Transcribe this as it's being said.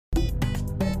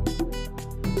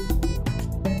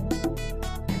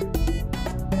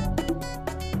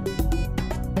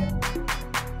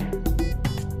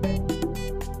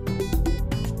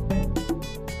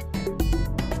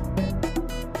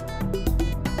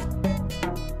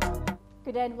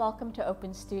Good day and welcome to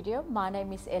Open Studio. My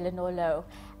name is Eleanor Lowe.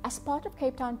 As part of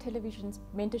Cape Town Television's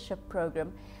mentorship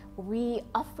program, we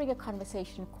offering a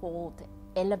conversation called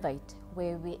Elle-Vate,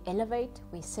 where we elevate,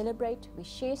 we celebrate, we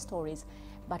share stories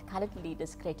about coloured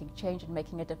leaders creating change and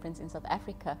making a difference in South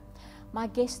Africa. My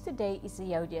guest today is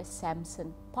Euodia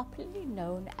Samson, popularly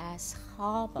known as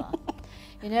Harbour.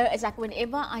 You know, it's like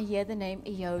whenever I hear the name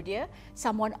Eoudia,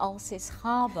 someone else says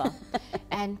Harbour.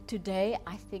 And today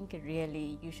I think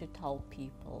really you should tell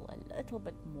people a little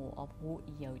bit more of who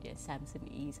Euodia Samson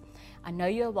is. I know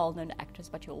you're a well-known actress,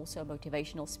 but you're also a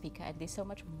motivational speaker, and there's so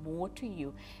much more to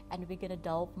you. And we're going to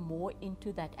delve more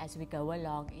into that as we go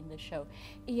along in the show.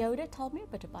 Eoudia, tell me a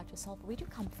bit about yourself. Where do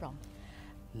you come from?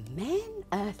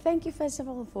 Man, thank you first of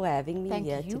all for having me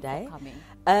here today. Thank you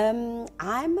for coming.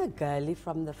 I'm a girlie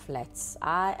from the flats.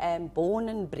 I am born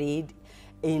and bred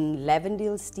in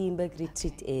Lavendale, Steenberg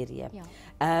Retreat area.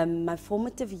 Yeah. My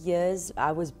formative years, when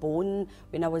I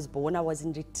was born, I was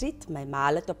in retreat. My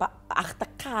ma het op 'n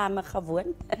agterkamer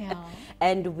gewoon. Yeah.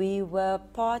 And we were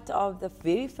part of the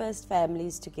very first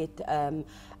families to get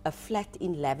a flat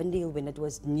in Lavendale when it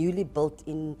was newly built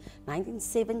in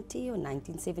 1970 or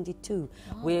 1972,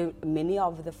 where many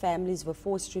of the families were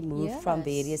forced to move from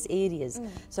various areas.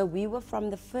 So we were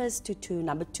from the first to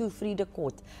number 2 Friede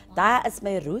Court. That is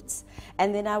my roots.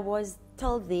 And then I was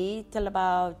till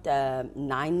about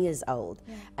 9 years old.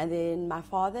 Yeah. And then my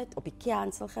father het op die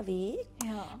kansel gewerk.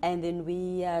 Yeah. And then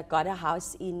we got a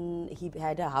house he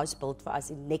had a house built for us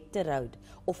in Nectar Road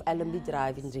off Allenby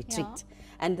Drive in Retreat. Yeah.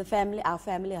 And our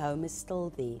family home is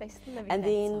still there. They still live in and that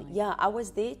then, side. yeah, I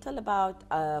was there till about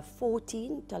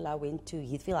 14, till I went to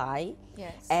Heathfield High.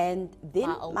 Yes. And then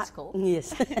My old school.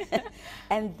 Yes.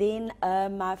 And then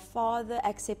my father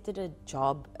accepted a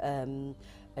job,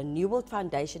 a New World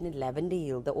Foundation in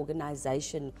Lavendale. The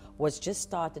organization was just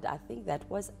started. I think that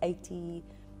was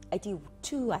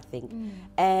 82, I think.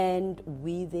 And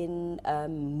we then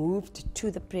moved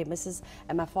to the premises,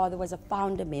 and my father was a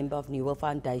founder member of New World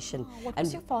Foundation. Oh, what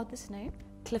was your father's name?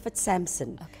 Clifford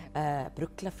Samson,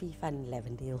 Broek Cliffy van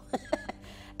Lavendale.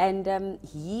 And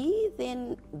he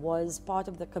then was part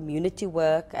of the community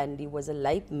work, and he was a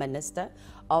lay minister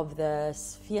of the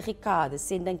VGK, the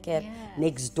Sendingkerk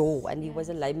next door, and he was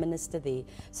a lay minister there.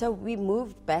 So we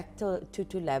moved back to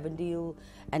Lavendale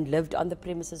and lived on the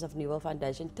premises of New World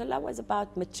Foundation till I was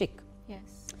about matric.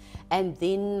 Yes. And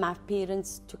then my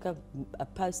parents took a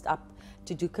post up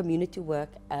to do community work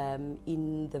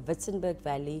in the Witzenberg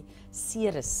Valley,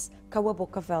 Ceres,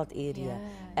 Kouwebokkeveld area.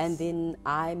 Yes. And then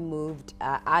I moved,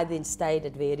 I then stayed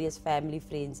at various family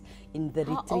friends in the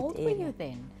retreat area. How old were you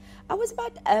then? I was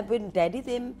about, when Daddy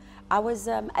I was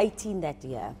 18 that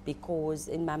year, because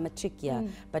in my matric year.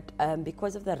 But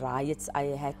because of the riots, I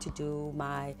had to do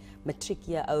my matric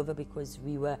year over because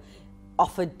we were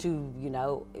offered to,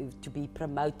 to be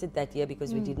promoted that year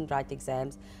because we didn't write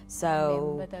exams.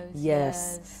 So Remember those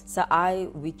yes, years.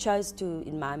 so we chose to,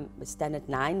 in my standard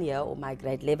 9 year or my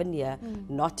grade 11 year,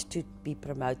 not to be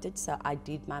promoted. So I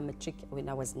did my matric when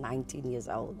I was 19 years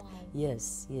old. Wow.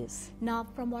 Yes, yes. Now,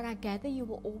 from what I gather, you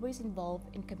were always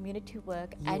involved in community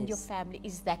work and your Yes. family.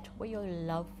 Is that where your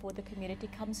love for the community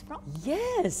comes from?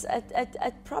 Yes,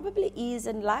 it probably is,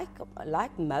 and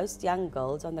like most young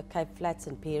girls on the Cape Flats,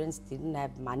 and parents didn't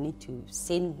have money to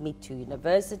send me to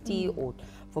university or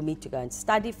for me to go and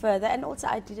study further, and also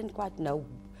I didn't quite know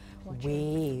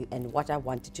where and what I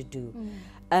wanted to do.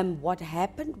 What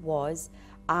happened was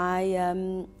I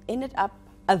ended up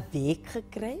a week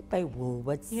gekry by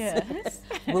Woolworths. Yes.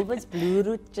 Woolworths Blue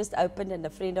Route just opened, and a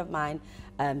friend of mine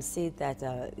said that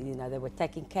they were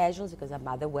taking casuals because her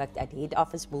mother worked at head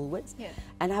office Woolworths. Yeah.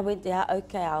 And I went there,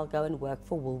 okay, I'll go and work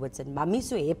for Woolworths. And Mummy's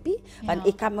so happy, want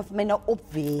ek kan vir my nou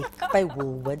opweek by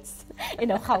Woolworths. You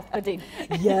know, geld verdien.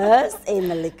 Yes,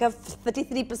 en 'n lekker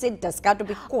 33% discount op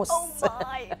die kos. Oh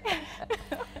my.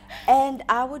 And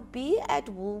I would be at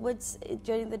Woolworths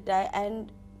during the day,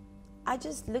 and I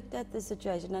just looked at the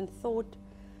situation and thought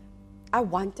I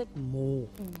wanted more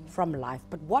from life.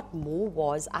 But what more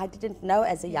was, I didn't know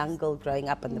as a young girl growing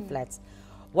up in the flats.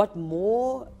 What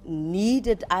more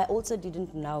needed, I also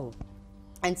didn't know.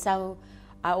 And so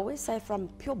I always say, from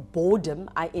pure boredom,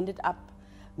 I ended up,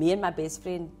 me and my best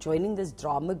friend, joining this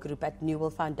drama group at New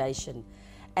World Foundation.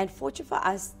 And fortunate for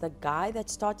us, the guy that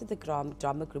started the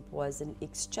drama group was an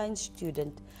exchange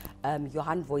student,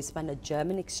 Johann Voisman, a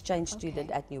German exchange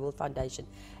student at New World Foundation.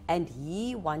 And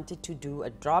he wanted to do a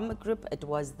drama group. It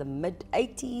was the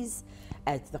mid-80s,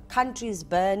 as the country is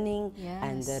burning,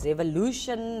 and the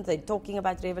revolution, they're talking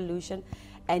about revolution.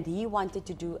 and he wanted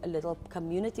to do a little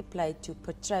community play to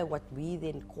portray what we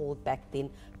then called back then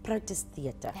protest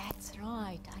theatre. That's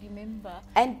right, I remember.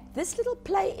 And this little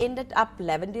play ended up,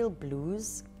 Lavendale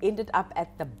Blues, ended up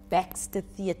at the Baxter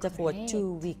Theatre for a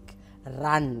 2-week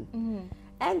run.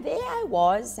 And there I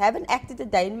was, haven't acted a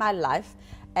day in my life,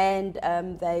 and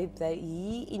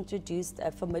he introduced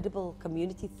a formidable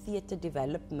community theatre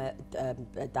development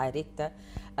director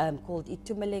called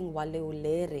Itumeleng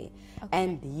Waleolere.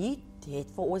 And he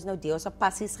het vir ons nou deel se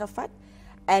passies gevat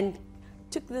and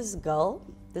took this girl,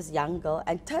 this young girl,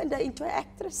 and turned her into an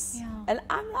actress. Yeah. And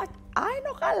I'm like, I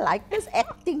like this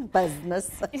acting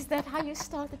business. Is that how you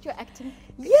started your acting?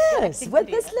 Yes, acting with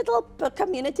career? this little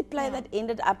community play that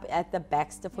ended up at the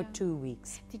Baxter for 2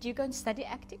 weeks. Did you go and study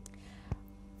acting?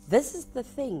 This is the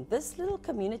thing. This little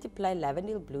community play,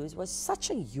 Lavendale Blues, was such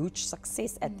a huge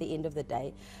success at the end of the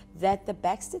day that the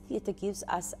Baxter Theatre gives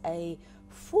us a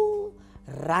full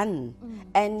run.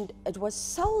 And it was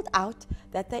sold out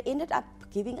that they ended up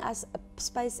giving us a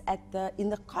space at in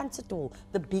the concert hall,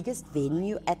 the biggest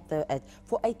venue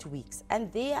for 8 weeks.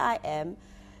 And there I am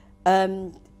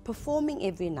performing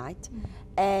every night.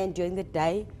 And during the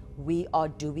day, we are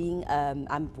doing,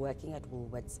 I'm working at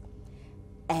Woolworths.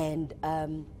 And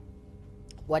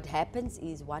what happens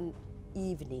is one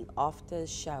evening after the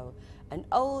show, an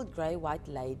old grey-white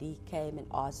lady came and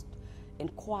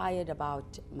inquired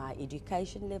about my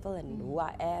education level and who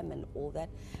I am and all that.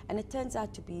 And it turns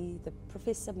out to be the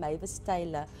Professor Mavis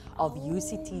Taylor of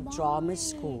UCT Drama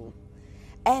School.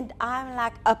 And I'm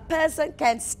like, a person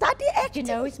can study acting?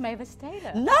 Do you know it's Mavis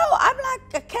Taylor? No, I'm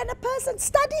like, can a person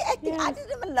study acting? I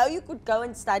didn't even know you could go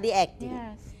and study acting.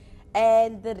 Yes.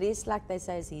 And the rest, like they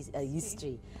say, is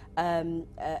history.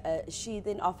 She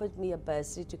then offered me a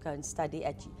bursary to go and study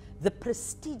at the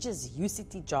prestigious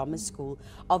UCT Drama School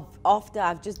after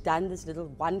I've just done this little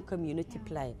one community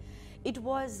play. It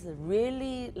was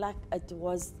really like, it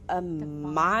was a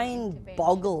mind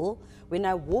boggle when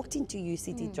I walked into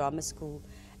UCT Drama School,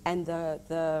 and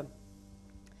the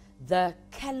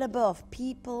caliber of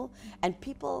people and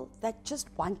people that just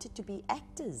wanted to be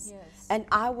actors. Yes. And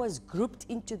I was grouped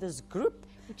into this group.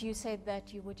 Would you say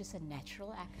that you were just a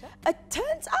natural actor? It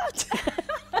turns out,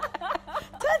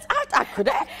 I could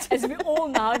act. As we all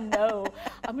now know,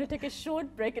 I'm going to take a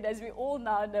short break, and as we all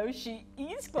now know, she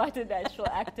is quite a natural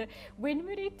actor. When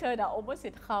we return, I almost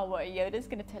said Gawa, Eoudia is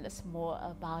going to tell us more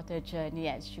about her journey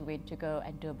as she went to go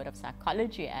and do a bit of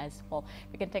psychology as well.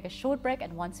 We can take a short break,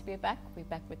 and once we're back with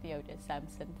Euodia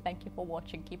Samson. Thank you for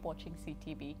watching. Keep watching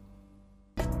CTV.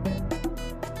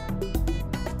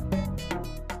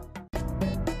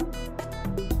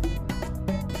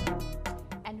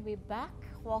 And we're back.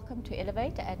 Welcome to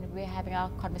Elle-Vate, and we're having our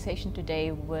conversation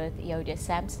today with Euodia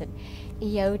Samson.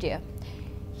 Eoudia,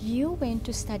 you went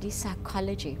to study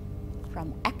psychology,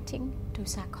 from acting to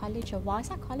psychology. Why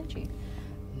psychology?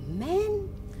 Man,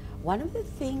 one of the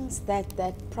things that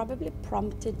probably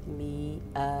prompted me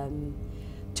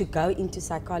to go into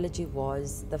psychology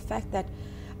was the fact that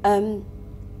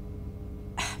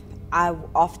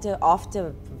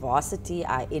after varsity,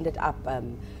 I ended up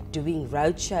doing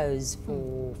road shows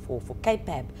for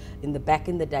KPAB back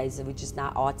in the days, which is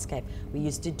now Artscape. We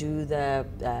used to do the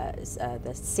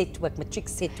set work, matric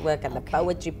set work, and the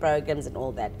poetry programs and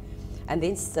all that. And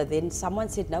then someone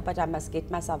said, no, but I must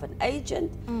get myself an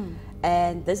agent.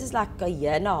 And this is like a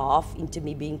year and a half into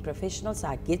me being professional, so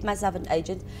I get myself an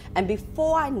agent. And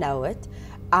before I know it,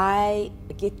 I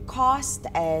get cast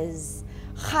as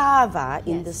Chava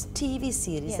in this TV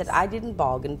series that I didn't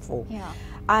bargain for. Yeah.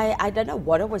 I don't know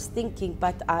what I was thinking,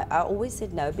 but I always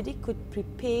said nobody could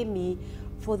prepare me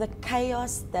for the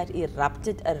chaos that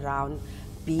erupted around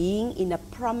being in a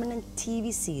prominent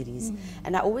TV series.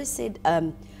 And I always said,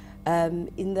 in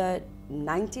the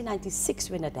 1996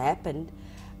 when it happened,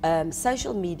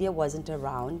 social media wasn't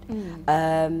around.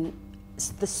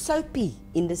 The soapy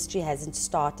industry hasn't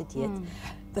started yet.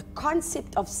 The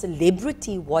concept of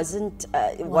celebrity wasn't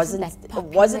a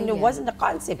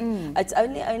concept. It's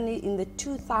only in the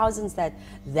 2000s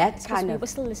that kind of. We were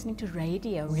still listening to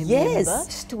radio. Remember?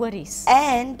 Yes. Stories.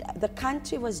 And the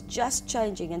country was just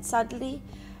changing, and suddenly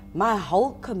my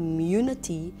whole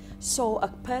community saw a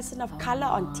person of color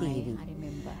on TV. I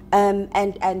remember.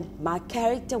 And my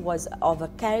character was of a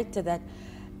character that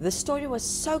the story was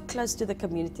so close to the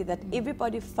community that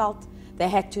everybody felt they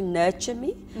had to nurture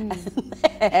me, and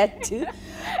they had to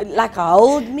like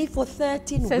hold me for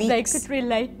 13 weeks. So they could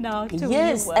relate now to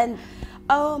Yes, you. and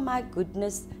oh my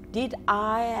goodness, did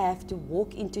I have to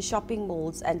walk into shopping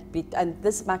malls and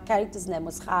my character's name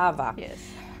was Chava. Yes.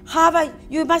 Hava,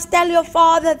 you must tell your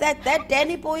father that that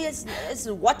Danny boy is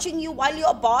watching you while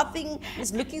you're bathing,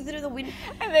 is looking through the window.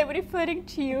 And they were referring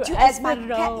to you As as my the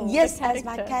role, yes, the as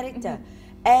my character.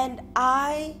 And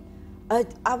I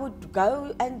would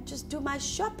go and just do my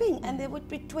shopping, and there would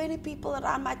be 20 people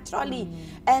around my trolley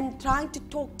and trying to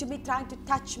talk to me, trying to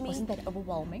touch me. Wasn't that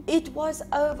overwhelming? It was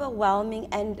overwhelming,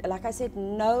 and like I said,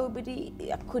 nobody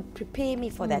could prepare me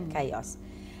for that chaos.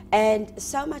 And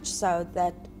so much so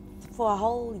that for a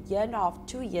whole year and a half,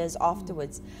 2 years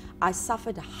afterwards, I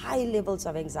suffered high levels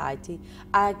of anxiety.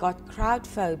 I got crowd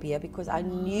phobia because I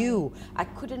knew I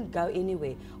couldn't go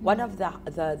anywhere. One of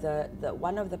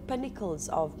the pinnacles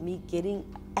of me getting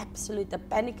absolute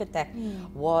panic attack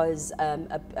was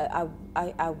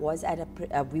I was at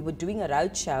we were doing a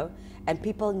road show, and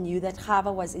people knew that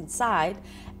Chava was inside,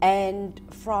 and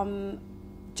from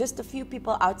just a few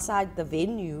people outside the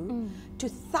venue to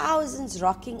thousands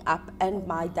rocking up, and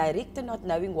my director not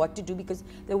knowing what to do because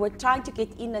they were trying to get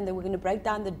in and they were going to break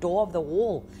down the door of the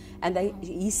wall, and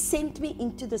he sent me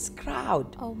into this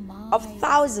crowd of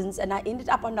thousands, and I ended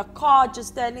up on a car just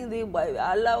standing there,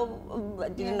 hello, I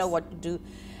didn't know what to do,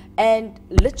 and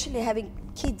literally having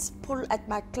kids pull at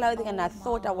my clothing, and I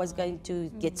thought I was going to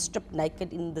get stripped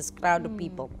naked in this crowd of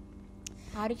people.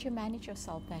 How did you manage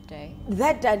yourself that day?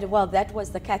 Well, that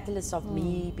was the catalyst of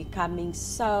me becoming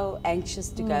so anxious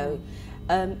to go.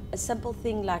 A simple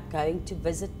thing like going to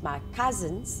visit my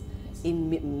cousins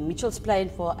in Mitchell's Plain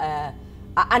for an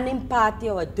anim party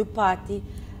or a do party.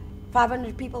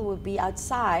 500 people would be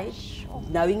outside,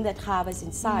 knowing that Chava's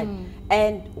inside.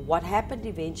 And what happened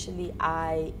eventually,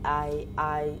 I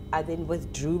then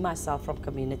withdrew myself from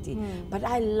community. But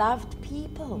I loved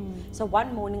people. So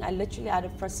one morning, I literally, out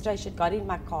of frustration, got in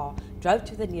my car, drove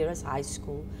to the nearest high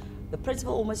school. The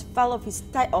principal almost fell off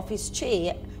his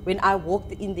chair when I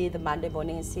walked in there the Monday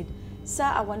morning and said, "Sir,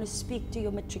 I want to speak to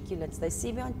your matriculants. They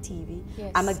see me on TV.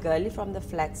 I'm a girlie from the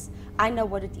flats. I know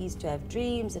what it is to have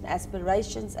dreams and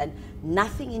aspirations, and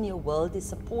nothing in your world is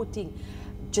supporting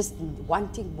just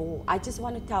wanting more. I just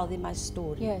want to tell them my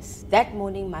story." That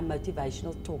morning, my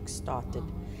motivational talk started.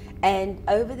 And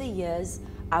over the years,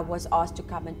 I was asked to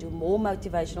come and do more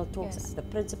motivational talks. The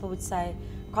principal would say,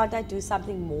 "Can't I do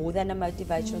something more than a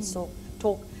motivational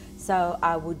talk?" So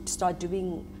I would start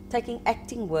taking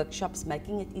acting workshops,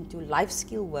 making it into life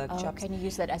skill workshops. Can you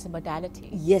use that as a modality?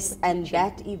 Yes, and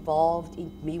that evolved in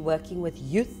me working with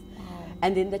youth.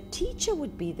 And then the teacher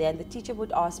would be there, and the teacher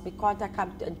would ask me, "Can't I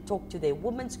come and talk to their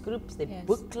women's groups, their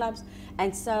book clubs?"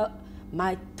 And so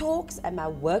my talks and my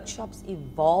workshops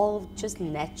evolved just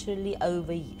naturally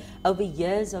over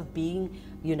years of being,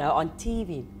 on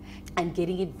TV and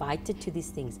getting invited to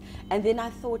these things. And then I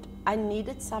thought I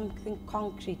needed something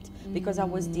concrete because I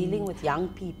was dealing with young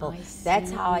people. That's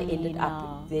how I ended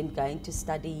up then going to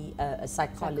study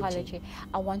psychology.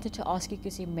 I wanted to ask you,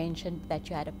 because you mentioned that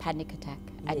you had a panic attack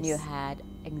and you had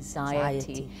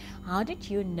anxiety. How did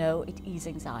you know it is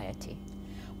anxiety?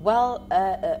 Well,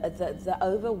 the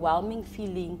overwhelming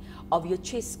feeling of your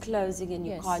chest closing and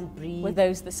you can't breathe. Were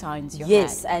those the signs you had?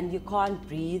 Yes, and you can't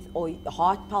breathe, or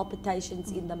heart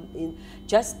palpitations in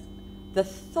just the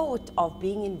thought of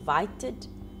being invited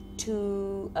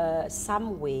to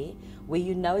somewhere where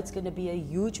you know it's going to be a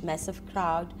huge, massive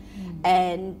crowd.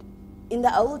 And in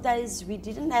the old days, we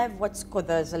didn't have what's called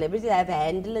the celebrities have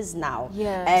handlers now,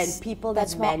 and people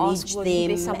that manage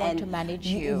them, and to manage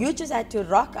you. You just had to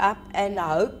rock up and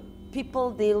hope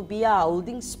there'll be a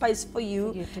holding space for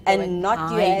you and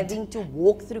not you having to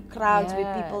walk through crowds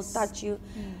where people touch you.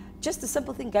 Just a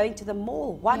simple thing, going to the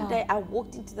mall. One day I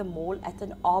walked into the mall at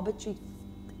an arbitrary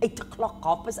 8 o'clock,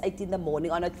 8:30 in the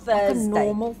morning on a Thursday. Like a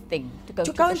normal thing to go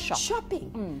to the shop.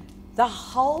 Shopping. The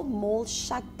whole mall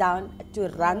shut down to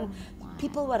run.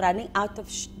 People were running out of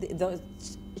the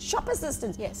shop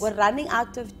assistants were running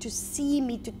out to see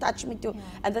me, to touch me,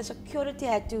 and the security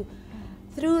had to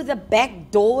through the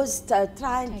back doors to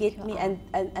try and get me,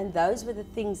 and those were the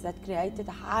things that created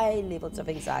high levels of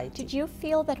anxiety. Did you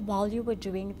feel that while you were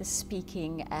doing the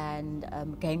speaking and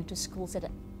going to schools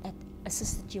that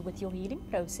assisted you with your healing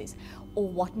process, or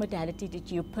what modality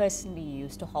did you personally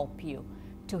use to help you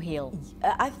to heal?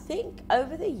 I think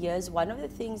over the years, one of the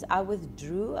things I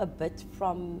withdrew a bit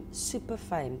from super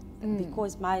fame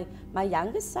because my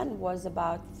youngest son was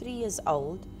about 3 years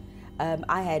old.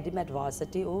 I had him at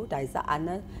varsity. Oh, that's the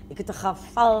Anna. Ik het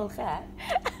geval gehad.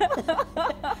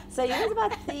 So he was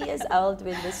about 3 years old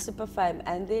when the super fame,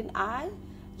 and then I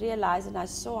realized and I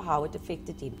saw how it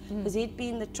affected him. Because he'd be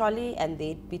in the trolley and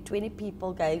there'd be 20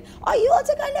 people going, "Are you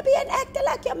also going to be an actor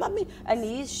like your mummy?" And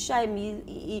his shame,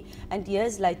 and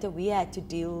years later we had to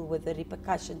deal with the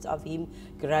repercussions of him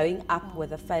growing up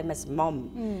with a famous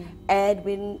mom. And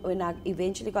when I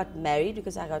eventually got married,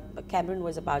 because Cameron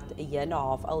was about a year and a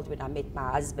half old when I met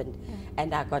my husband,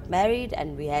 and I got married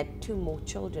and we had 2 more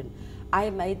children, I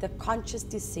made the conscious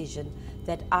decision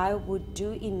that I would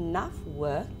do enough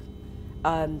work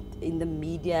in the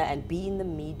media and be in the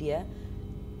media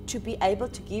to be able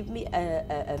to give me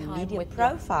a media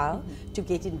profile, to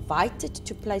get invited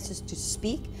to places to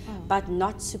speak, but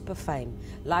not super fame.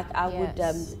 Like I would,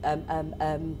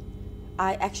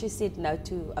 I actually said no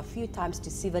to a few times to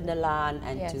Sivanalan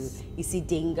and to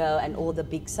Isidingo and all the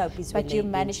big soapies. But you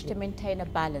managed to maintain a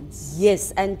balance.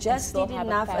 Yes, and just did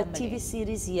enough, a TV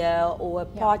series here, or a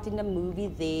part in a movie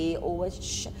there, or a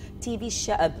TV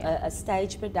show, a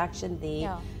stage production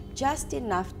there. Just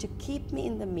enough to keep me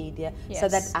in the media so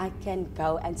that I can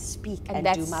go and speak and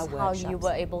do my workshops. That's how you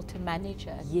were able to manage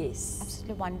it. Yes.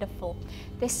 Absolutely wonderful.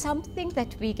 There's something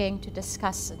that we're going to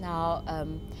discuss now.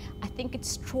 I think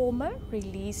it's trauma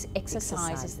release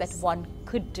exercises that one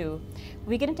could do.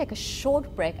 We're going to take a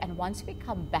short break, and once we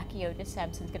come back, Euodia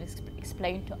Samson is going to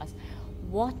explain to us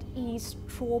what is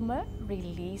trauma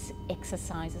release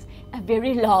exercises. A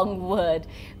very long word.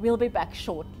 We'll be back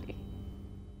shortly.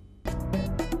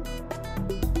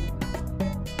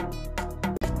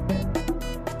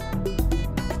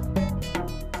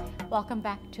 Welcome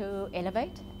back to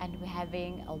Elle-Vate, and we're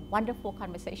having a wonderful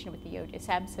conversation with Euodia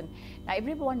Samson. Now,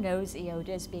 everyone knows Eoudia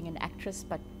as being an actress,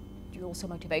 but you're also a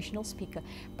motivational speaker.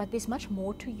 But there's much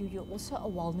more to you. You're also a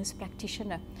wellness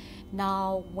practitioner.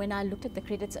 Now, when I looked at the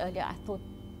credits earlier, I thought,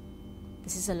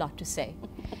 this is a lot to say.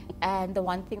 And the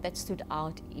one thing that stood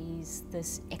out is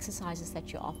this exercises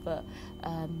that you offer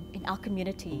in our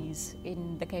communities,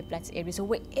 in the Cape Flats areas, or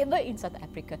wherever in South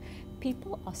Africa.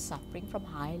 People are suffering from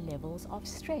high levels of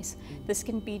stress. This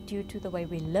can be due to the way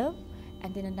we live,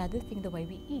 and then another thing, the way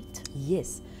we eat.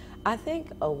 Yes. I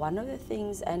think one of the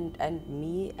things, and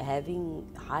me having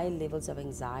high levels of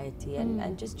anxiety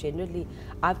and just generally,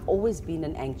 I've always been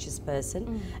an anxious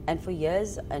person, and for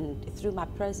years and through my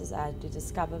process I had to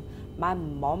discover my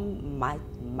mom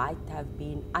might have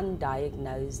been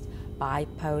undiagnosed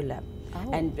bipolar.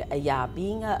 And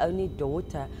being her only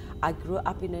daughter, I grew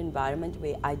up in an environment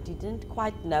where I didn't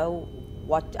quite know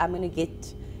what I'm going to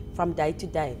get from day to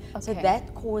day. So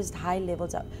that caused high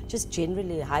levels of, just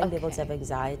generally high levels of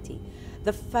anxiety.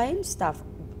 The fame stuff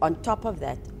on top of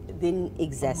that then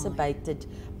exacerbated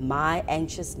my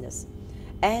anxiousness.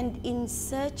 And in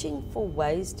searching for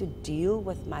ways to deal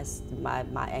with my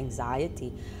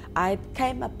anxiety, I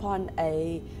came upon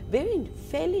a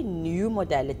fairly new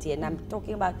modality, and I'm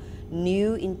talking about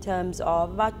new in terms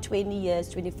of about 20 years,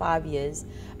 25 years,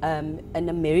 an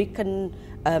American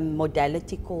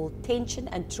modality called tension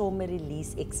and trauma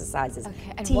release exercises.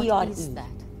 And what is that?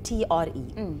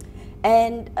 TRE.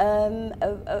 And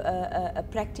a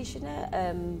practitioner,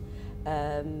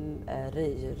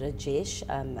 Rajesh,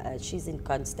 she's in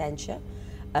Constantia,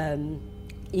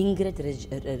 Ingrid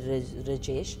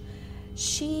Rajesh,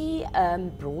 she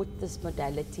brought this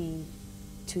modality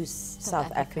to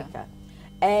South Africa.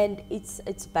 And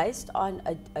it's based on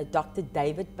a Dr.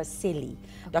 David Baselli.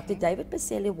 Dr. David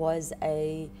Baselli was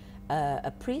a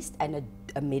priest and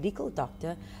a medical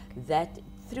doctor that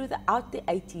throughout the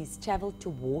 80s traveled to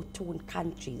war-torn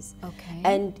countries.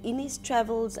 And in his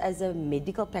travels as a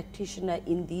medical practitioner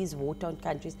in these war-torn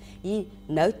countries, he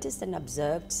noticed and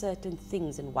observed certain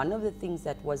things. And one of the things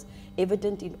that was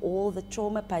evident in all the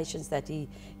trauma patients that he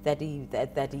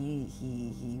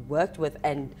worked with,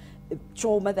 and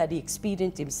trauma that he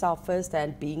experienced himself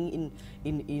firsthand being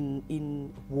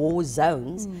in war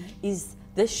zones, is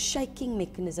the shaking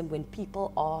mechanism when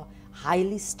people are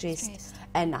highly stressed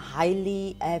and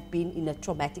highly have been in a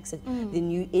traumatic situation, then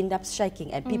you end up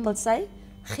shaking, and people say,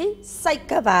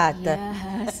 "Elle-Vate."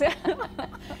 Yes.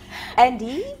 And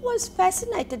he was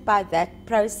fascinated by that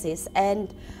process,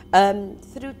 and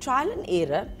through trial and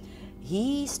error,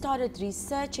 he started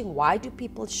researching why do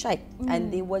people shake,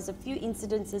 and there was a few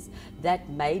incidences that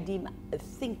made him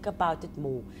think about it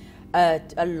more.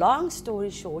 A long story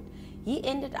short, he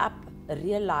ended up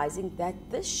realizing that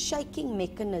this shaking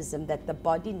mechanism that the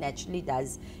body naturally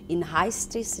does in high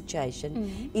stress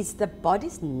situation is the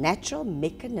body's natural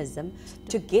mechanism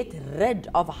to get rid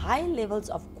of high levels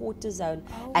of cortisone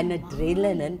and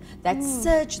adrenaline that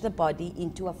surge the body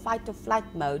into a fight or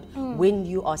flight mode when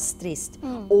you are stressed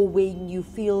or when you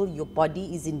feel your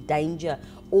body is in danger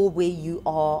or where you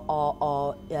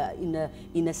are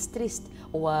in a stressed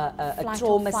or a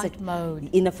trauma mode.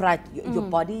 In a fright, your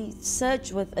body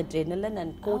surge with adrenaline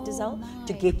and cortisol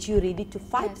to get you ready to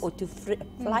fight or to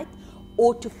flight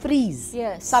or to freeze.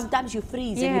 Yes. Sometimes you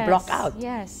freeze and you block out.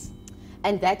 Yes.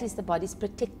 And that is the body's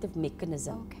protective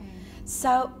mechanism. Okay.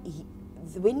 So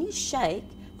when you shake,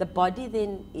 the body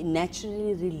then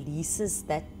naturally releases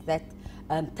that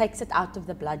takes it out of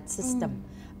the blood system,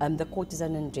 the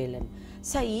cortisone and adrenaline.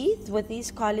 So he, with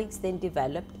his colleagues, then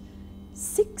developed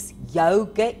 6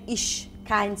 yoga-ish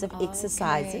kinds of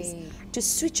exercises to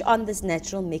switch on this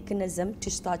natural mechanism to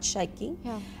start shaking.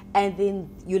 And then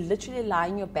you literally lie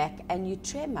on your back and you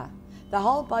tremor. The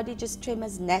whole body just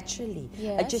tremors naturally.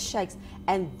 It just shakes.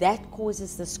 And that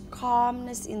causes this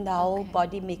calmness in the whole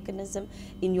body mechanism,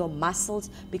 in your muscles,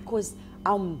 because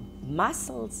our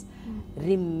muscles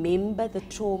remember the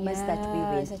traumas that we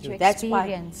went through.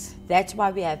 That's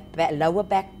why we have lower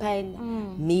back pain,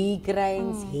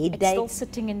 migraines, headaches. It's still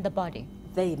sitting in the body.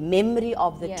 The memory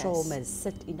of the traumas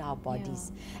sit in our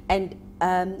bodies. And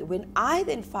when I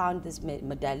then found this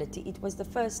modality, it was the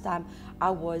first time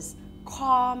I was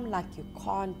calm like you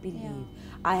can't believe.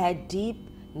 I had deep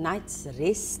night's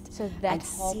rest and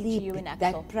sleep. You in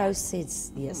that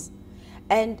process,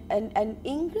 And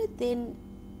Ingrid then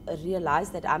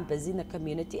realized that I'm busy in the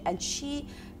community, and she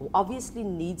obviously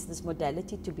needs this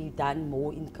modality to be done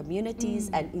more in communities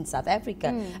and in South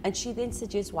Africa. And she then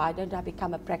suggests, why don't I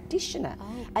become a practitioner?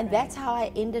 And that's how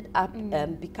I ended up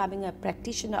becoming a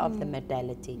practitioner of the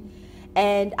modality.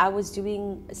 And I was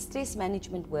doing stress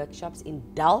management workshops in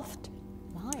Delft.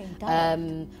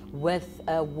 With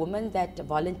a woman that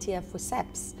volunteer for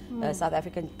SAPS, South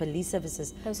African Police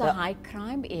Services. Those are high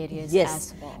crime areas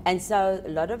as well. And so a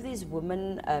lot of these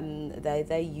women,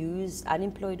 they use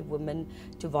unemployed women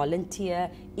to volunteer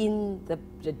in the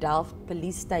Delft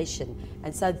police station.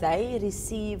 And so they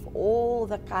receive all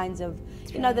the kinds of,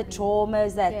 you know, the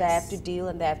traumas that they have to deal,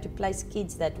 and they have to place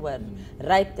kids that were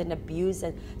raped and abused.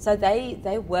 And so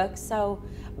they work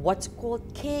what's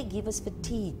called caregivers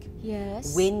fatigue.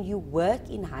 When you work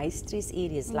in high stress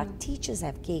areas, like teachers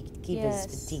have caregivers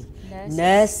fatigue,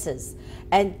 nurses,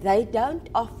 and they don't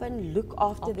often look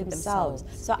after themselves.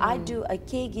 So I do a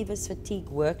caregivers fatigue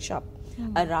workshop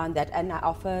around that, and I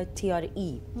offer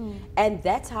TRE. And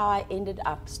that's how I ended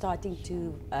up starting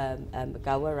to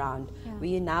go around.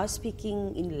 We are now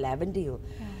speaking in Lavendale.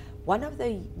 One of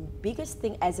the biggest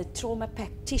thing as a trauma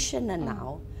practitioner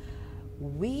now,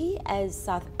 we as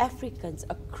South Africans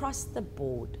across the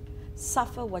board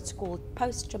suffer what's called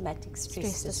post-traumatic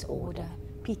stress disorder,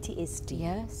 PTSD.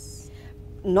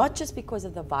 Not just because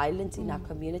of the violence in our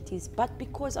communities, but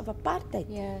because of apartheid.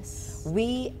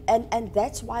 And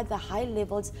that's why the high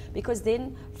levels, because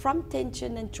then from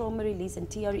tension and trauma release and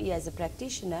TRE as a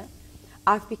practitioner,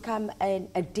 I've become an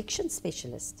addiction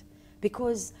specialist.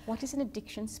 Because what is an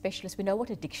addiction specialist? We know what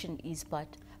addiction is, but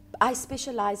I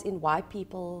specialize in why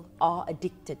people are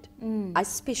addicted. I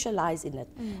specialize in it.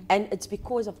 And it's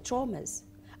because of traumas,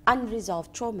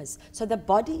 unresolved traumas. So the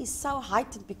body is so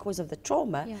heightened because of the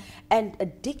trauma, and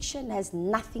addiction has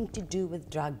nothing to do with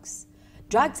drugs.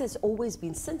 Drugs has always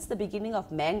been, since the beginning of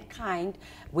mankind,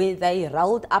 where they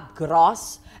rolled up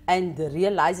grass and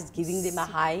realized it's giving them a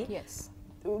high.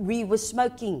 We were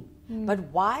smoking. But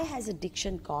why has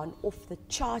addiction gone off the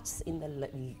charts in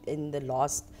the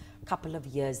last couple of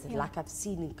years, like I've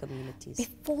seen in communities?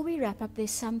 Before we wrap up,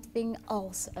 there's something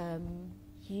else.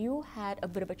 You had a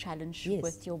bit of a challenge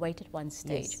with your weight at one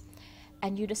stage,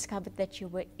 and you discovered that you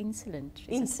were insulin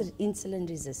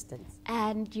resistant.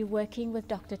 And you're working with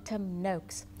Dr. Tim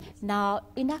Noakes. Now,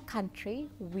 in our country,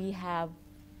 we have,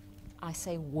 I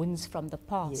say, wounds from the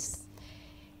past.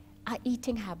 Our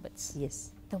eating habits.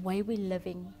 The way we're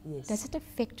living. Does it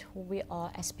affect who we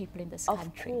are as people in this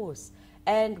country? Of course.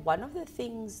 And one of the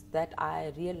things that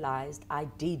I realized I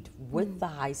did with the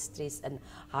high stress and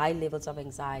high levels of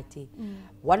anxiety,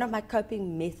 one of my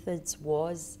coping methods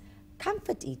was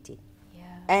comfort eating.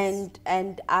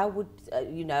 And I would,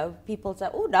 you know, people say,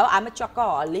 oh no, I'm a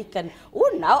chocoholic, and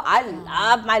oh no, I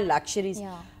love my luxuries.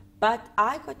 But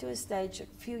I got to a stage a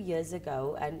few years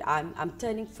ago, and I'm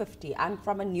turning 50. I'm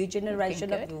from a new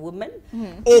generation of women.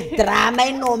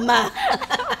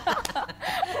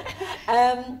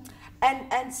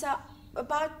 And so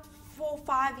about 4 or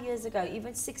 5 years ago,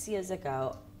 even 6 years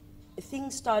ago,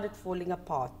 things started falling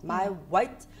apart. My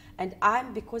weight, and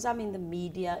because I'm in the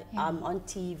media, I'm on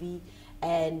TV,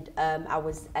 and I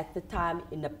was at the time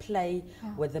in a play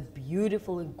with a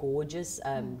beautiful and gorgeous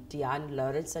Diane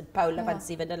Lawrence and Paula van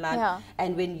Sievendelaan.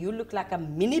 And when you look like a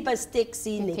minibus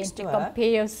taxi next to her,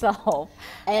 compare yourself.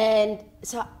 and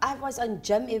so I was on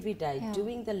gym every day,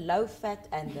 doing the low fat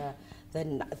and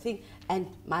the thing, and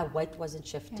my weight wasn't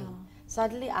shifting.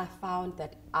 Suddenly I found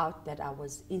that I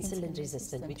was insulin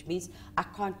resistant, which means I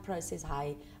can't process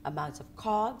high amounts of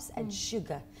carbs and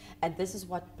sugar. And this is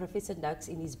what Professor Noakes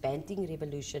in his Banting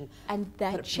Revolution. And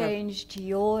that changed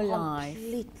your life.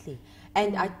 Completely.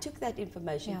 And I took that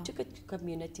information, took it to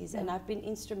communities, and I've been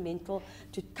instrumental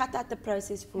to cut out the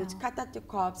processed foods, cut out the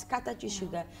carbs, cut out your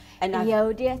sugar. And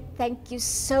Eoudia, thank you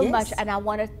so much. And I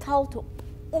want to tell to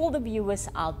all the viewers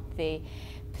out there,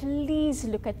 please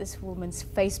look at this woman's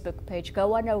Facebook page.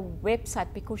 Go on her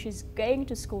website, because she's going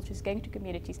to school, she's going to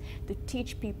communities to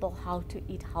teach people how to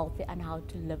eat healthy and how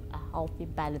to live a healthy,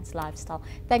 balanced lifestyle.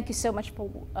 Thank you so much for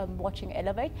watching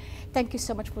Elle-Vate. Thank you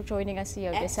so much for joining us,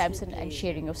 Euodia Samson, and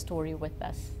sharing your story with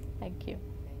us. Thank you.